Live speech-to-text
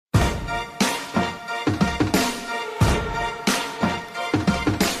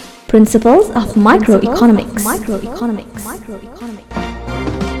Principles of microeconomics.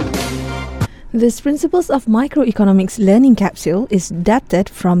 This Principles of Microeconomics learning capsule is adapted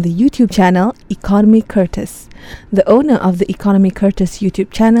from the YouTube channel Economy Curtis. The owner of the Economy Curtis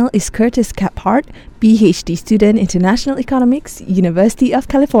YouTube channel is Curtis Caphart, PhD student, International Economics, University of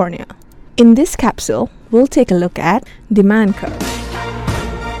California. In this capsule, we'll take a look at demand curve.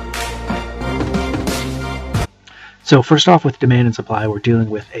 So first off, with demand and supply, we're dealing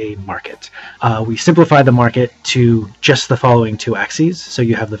with a market. We simplify the market to just the following two axes. So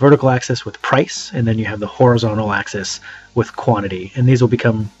you have the vertical axis with price, and then you have the horizontal axis with quantity. And these will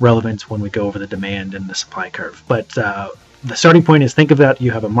become relevant when we go over the demand and the supply curve. But the starting point is, think of that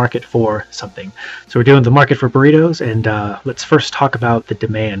you have a market for something. So we're doing the market for burritos, and let's first talk about the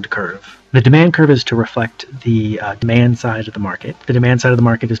demand curve. The demand curve is to reflect the demand side of the market. The demand side of the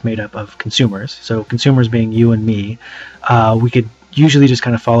market is made up of consumers. So consumers being you and me, we could usually just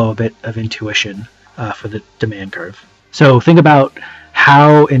kind of follow a bit of intuition for the demand curve. So think about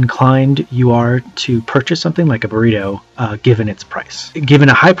how inclined you are to purchase something like a burrito given its price. Given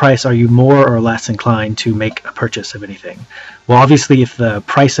a high price, are you more or less inclined to make a purchase of anything? Well, obviously, if the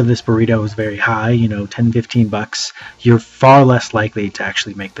price of this burrito is very high, $10-15, you're far less likely to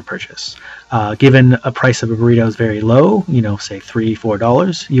actually make the purchase. Given a price of a burrito is very low, say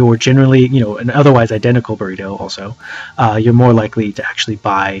 $3-4, you're generally, an otherwise identical burrito also, you're more likely to actually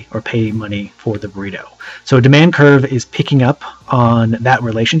buy or pay money for the burrito. So a demand curve is picking up on that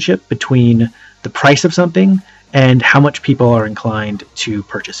relationship between the price of something and how much people are inclined to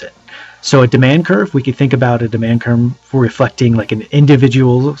purchase it. So a demand curve, we could think about a demand curve for reflecting like an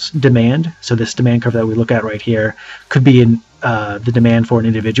individual's demand. So this demand curve that we look at right here could be in the demand for an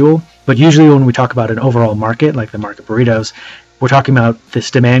individual. But usually when we talk about an overall market, like the market burritos, we're talking about this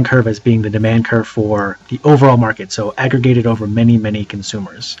demand curve as being the demand curve for the overall market, so aggregated over many, many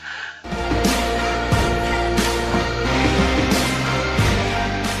consumers.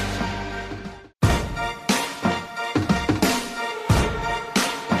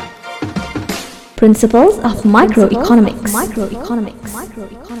 Principles of microeconomics.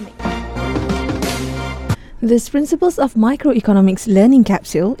 This Principles of Microeconomics learning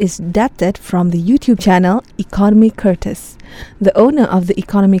capsule is adapted from the YouTube channel Economy Curtis. The owner of the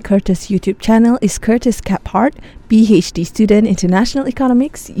Economy Curtis YouTube channel is Curtis Caphart, PhD student, International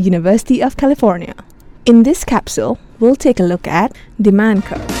Economics, University of California. In this capsule, we'll take a look at demand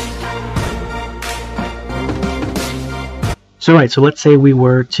curve. So let's say we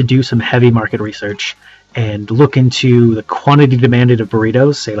were to do some heavy market research and look into the quantity demanded of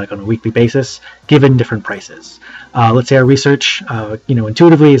burritos, say like on a weekly basis, given different prices. Let's say our research,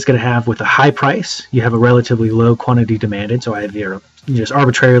 intuitively is going to have, with a high price, you have a relatively low quantity demanded. So either just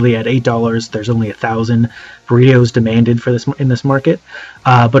arbitrarily at $8, there's only 1,000 burritos demanded for this in this market.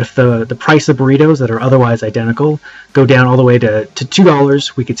 But if the price of burritos that are otherwise identical go down all the way to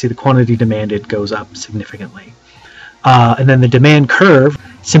 $2, we could see the quantity demanded goes up significantly. And then the demand curve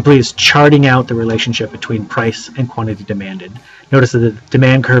simply is charting out the relationship between price and quantity demanded. Notice that the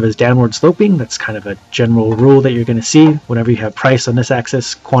demand curve is downward sloping. That's kind of a general rule that you're going to see whenever you have price on this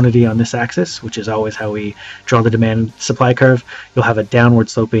axis, quantity on this axis, which is always how we draw the demand supply curve. You'll have a downward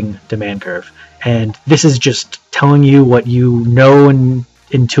sloping demand curve. And this is just telling you what you know and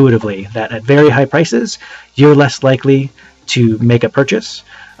intuitively, that at very high prices, you're less likely to make a purchase.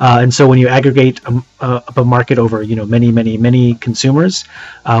 And so when you aggregate a market over many consumers,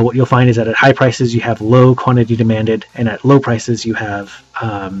 what you'll find is that at high prices you have low quantity demanded, and at low prices you have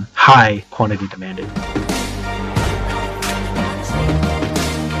high quantity demanded.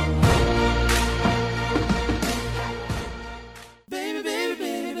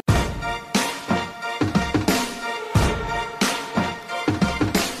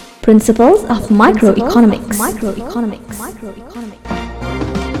 Principles of microeconomics.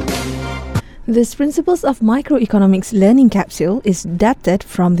 This Principles of Microeconomics learning capsule is adapted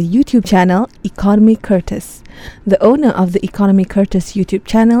from the YouTube channel Economy Curtis. The owner of the Economy Curtis YouTube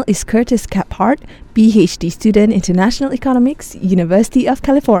channel is Curtis Caphart, PhD student, International Economics, University of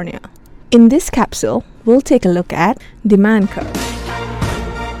California. In this capsule, we'll take a look at demand curve.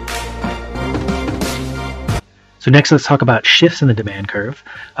 So next, let's talk about shifts in the demand curve.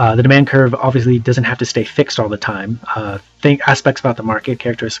 The demand curve obviously doesn't have to stay fixed all the time. Aspects about the market,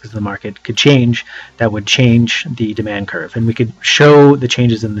 characteristics of the market could change that would change the demand curve. And we could show the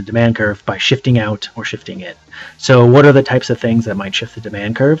changes in the demand curve by shifting out or shifting in. So what are the types of things that might shift the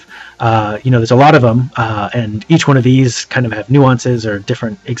demand curve? There's a lot of them, and each one of these kind of have nuances or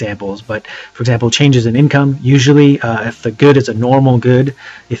different examples. But for example, changes in income. Usually, if the good is a normal good,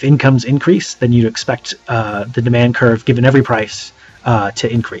 if incomes increase, then you'd expect the demand curve, given every price, to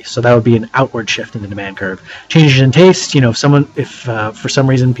increase. So that would be an outward shift in the demand curve. Changes in taste, if for some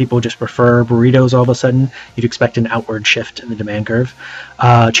reason people just prefer burritos all of a sudden, you'd expect an outward shift in the demand curve.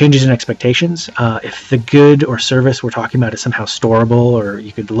 Changes in expectations. If the good or service we're talking about is somehow storable or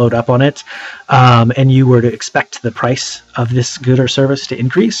you could load up on it, and you were to expect the price of this good or service to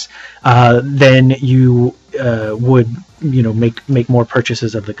increase, then you would make more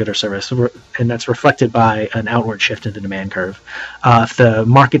purchases of the good or service, and that's reflected by an outward shift in the demand curve. If the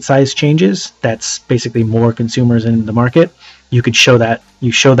market size changes, that's basically more consumers in the market. You could show that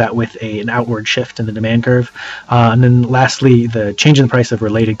with an outward shift in the demand curve. And then lastly, the change in the price of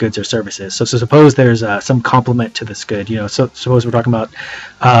related goods or services. So suppose there's some complement to this good. So suppose we're talking about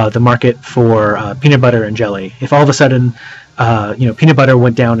the market for peanut butter and jelly. If all of a sudden peanut butter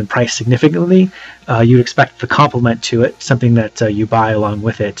went down in price significantly, you'd expect the complement to it, something that you buy along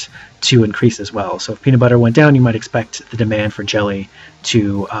with it, to increase as well. So if peanut butter went down, you might expect the demand for jelly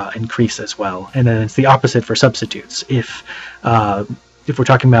to increase as well. And then it's the opposite for substitutes. If we're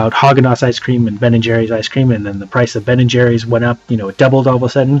talking about Haagen-Dazs ice cream and Ben & Jerry's ice cream, and then the price of Ben & Jerry's went up, it doubled all of a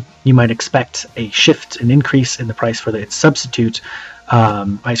sudden, you might expect an increase in the price for its substitute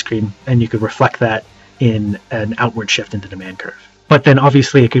ice cream, and you could reflect that in an outward shift in the demand curve. But then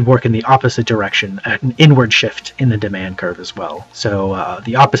obviously it could work in the opposite direction, at an inward shift in the demand curve as well. So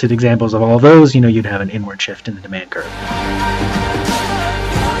the opposite examples of all of those, you'd have an inward shift in the demand curve.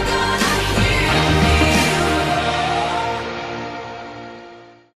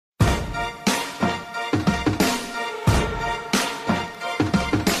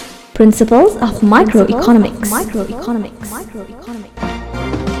 Principles of microeconomics.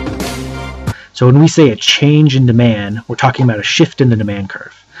 So when we say a change in demand, we're talking about a shift in the demand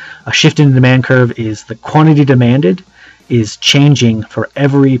curve. A shift in the demand curve is the quantity demanded is changing for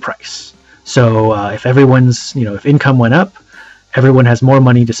every price. So if if income went up, everyone has more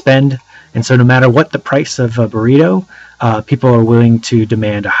money to spend, and so no matter what the price of a burrito, people are willing to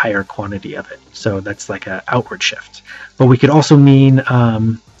demand a higher quantity of it. So that's like an outward shift. But we could also mean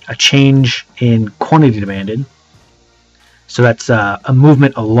a change in quantity demanded. So that's a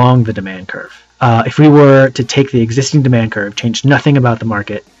movement along the demand curve. If we were to take the existing demand curve, change nothing about the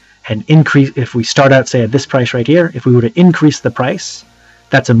market, and increase, if we start out, say, at this price right here, if we were to increase the price,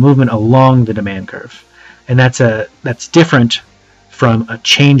 that's a movement along the demand curve. And that's different from a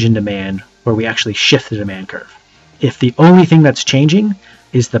change in demand where we actually shift the demand curve. If the only thing that's changing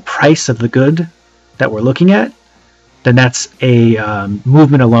is the price of the good that we're looking at, then that's a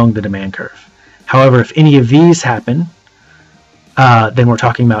movement along the demand curve. However, if any of these happen, then we're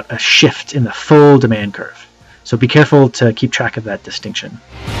talking about a shift in the full demand curve. So be careful to keep track of that distinction.